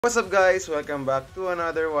What's up guys? Welcome back to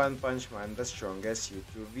another Punchman, the strongest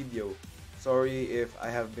YouTube video. Sorry if I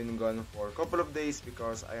have been gone for a couple of days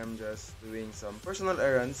because I am just doing some personal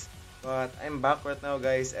errands. But I'm back right now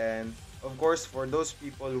guys, and of course for those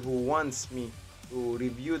people who wants me to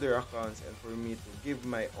review their accounts and for me to give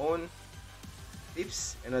my own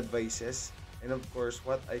tips and advices, and of course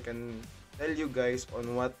what I can tell you guys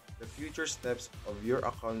on what the future steps of your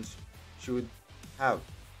accounts should have.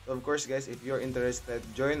 So of course guys, if you're interested,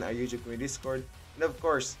 join our YouTube community Discord. And of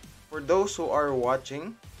course, for those who are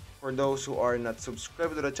watching, for those who are not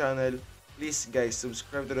subscribed to the channel, please guys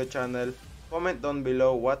subscribe to the channel. Comment down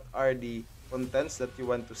below what are the contents that you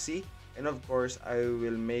want to see, and of course I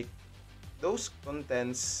will make those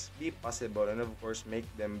contents be possible, and of course make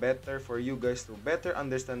them better for you guys to better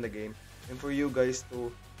understand the game, and for you guys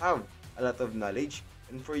to have a lot of knowledge,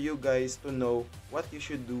 and for you guys to know what you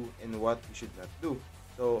should do and what you should not do.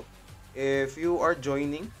 So if you are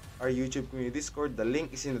joining our YouTube community Discord, the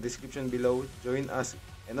link is in the description below. Join us,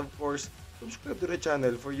 and of course subscribe to the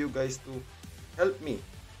channel for you guys to help me,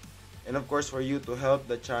 and of course for you to help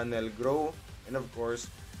the channel grow, and of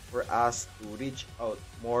course for us to reach out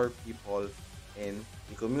more people in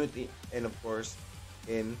the community, and of course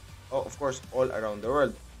all around the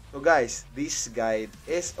world. So guys, this guide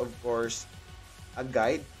is of course a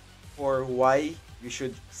guide for why you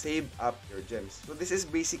should save up your gems. So this is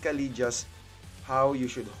basically just how you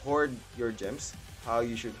should hoard your gems, how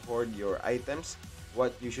you should hoard your items,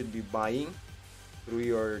 what you should be buying through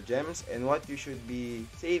your gems, and what you should be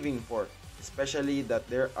saving for, especially that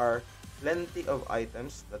there are plenty of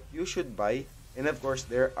items that you should buy, and of course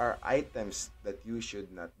there are items that you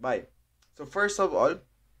should not buy. So first of all,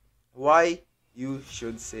 why you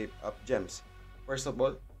should save up gems. First of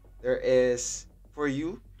all, there is for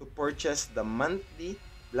you to purchase the monthly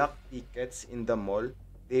block tickets in the mall.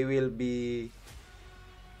 They will be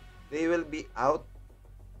out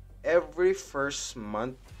every first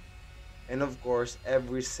month, and of course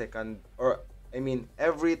every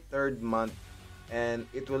every third month, and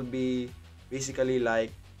it will be basically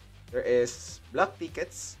like there is block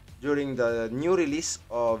tickets during the new release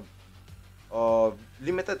of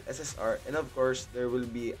limited SSR, and of course there will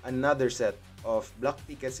be another set of block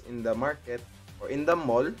tickets in the market or in the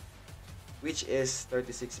mall, which is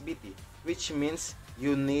 36 BT, which means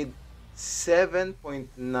you need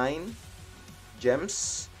 7.9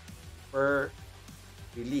 gems per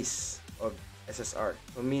release of SSR.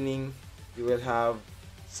 So meaning you will have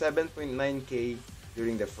 7.9k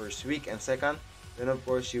during the first week and second, then of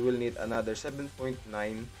course you will need another 7.9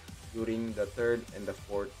 during the third and the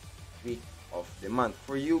fourth week of the month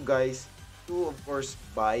for you guys to of course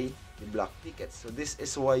buy the block tickets. So this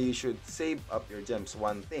is why you should save up your gems.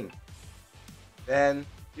 One thing, then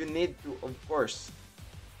you need to of course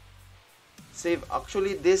save.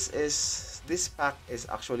 Actually this pack is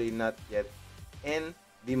actually not yet in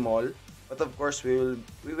the mall, but of course we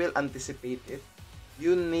will anticipate it.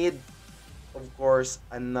 You need of course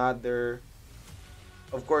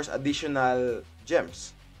additional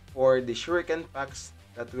gems for the shuriken packs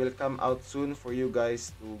that will come out soon for you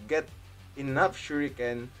guys to get enough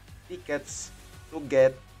shuriken tickets to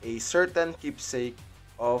get a certain keepsake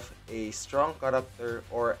of a strong character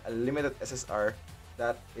or a limited SSR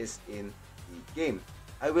that is in the game.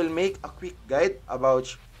 I will make a quick guide about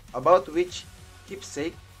which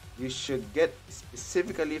keepsake you should get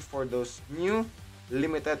specifically for those new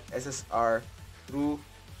limited SSR through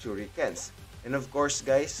shurikens. And of course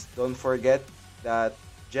guys, don't forget that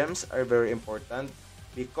gems are very important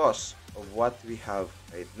because of what we have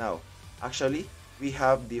right now. Actually, we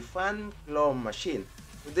have the fan claw machine.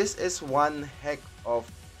 So this is one heck of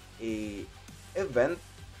a event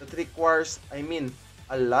that requires a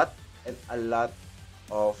lot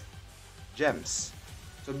of gems.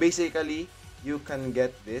 So basically you can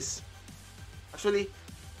get this. Actually,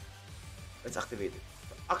 let's activate it.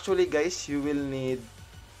 Actually guys, you will need,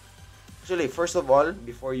 first of all,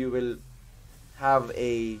 before you will have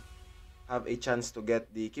a chance to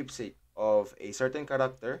get the keepsake of a certain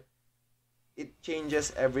character, it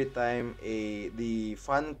changes every time the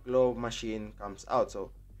fan claw machine comes out.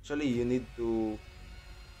 So actually you need to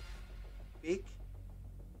pick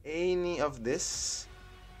any of this,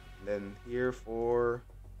 then here for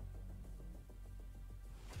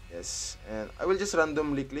yes, and I will just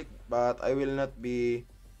randomly click, but I will not be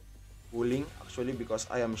pulling actually because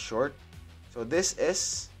I am short. So this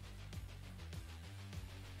is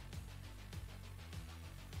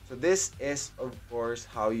of course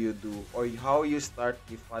how you do or how you start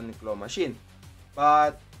the fan claw machine.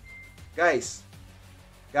 But guys,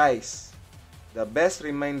 the best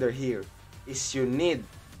reminder here is you need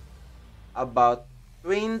about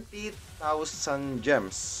 20,000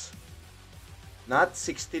 gems, not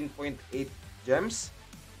 16.8 gems,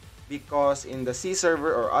 because in the C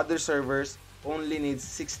server or other servers only needs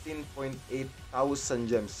 16.8 thousand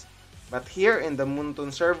gems. But here in the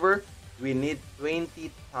Moonton server, we need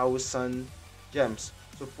 20,000 gems.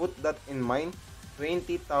 So put that in mind,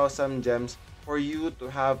 20,000 gems for you to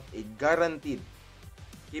have a guaranteed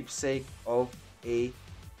keepsake of a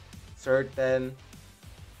certain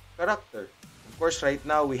character. Of course, right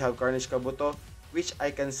now we have Carnage Kabuto, which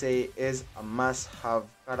I can say is a must-have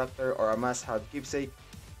character or a must-have keepsake.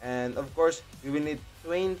 And of course, we will need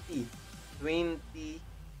 20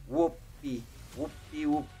 whoopee,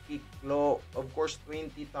 whoopee claw. Of course,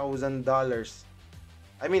 $20,000.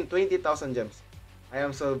 I mean, 20,000 gems. I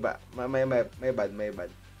am so bad. My bad.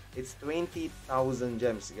 It's 20,000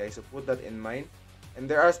 gems, guys. So put that in mind. And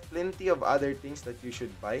there are plenty of other things that you should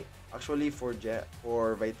buy. Actually, for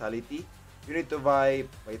Vitality, you need to buy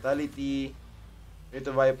Vitality. You need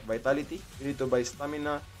to buy Vitality. You need to buy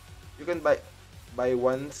Stamina. You can buy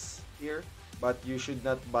once here, but you should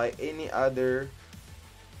not buy any other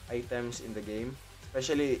items in the game,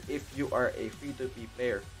 especially if you are a free-to-play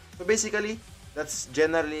player. So basically, that's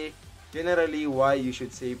generally why you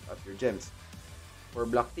should save up your gems. For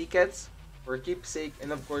block tickets, for keepsake,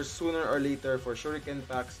 and of course sooner or later for shuriken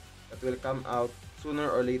packs that will come out sooner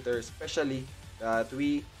or later, especially that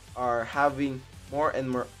we are having more and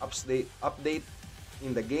more update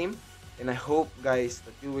in the game. And I hope, guys,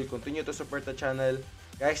 that you will continue to support the channel.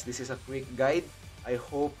 Guys, this is a quick guide. I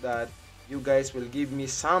hope that you guys will give me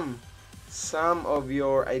some of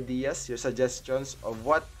your ideas, your suggestions of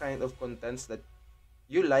what kind of contents that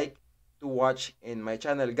you like to watch in my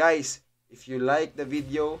channel. Guys, if you like the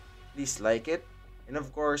video, please like it. And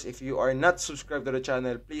of course, if you are not subscribed to the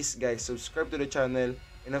channel, please guys, subscribe to the channel.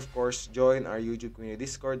 And of course, join our YouTube community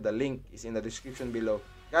Discord. The link is in the description below.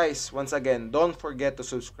 Guys, once again, don't forget to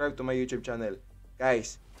subscribe to my YouTube channel.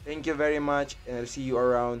 Guys, thank you very much, and I'll see you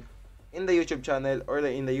around in the YouTube channel or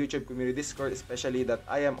in the YouTube community Discord, especially that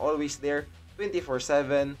I am always there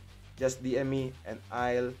 24/7. Just DM me and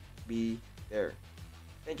I'll be there.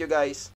 Thank you, guys.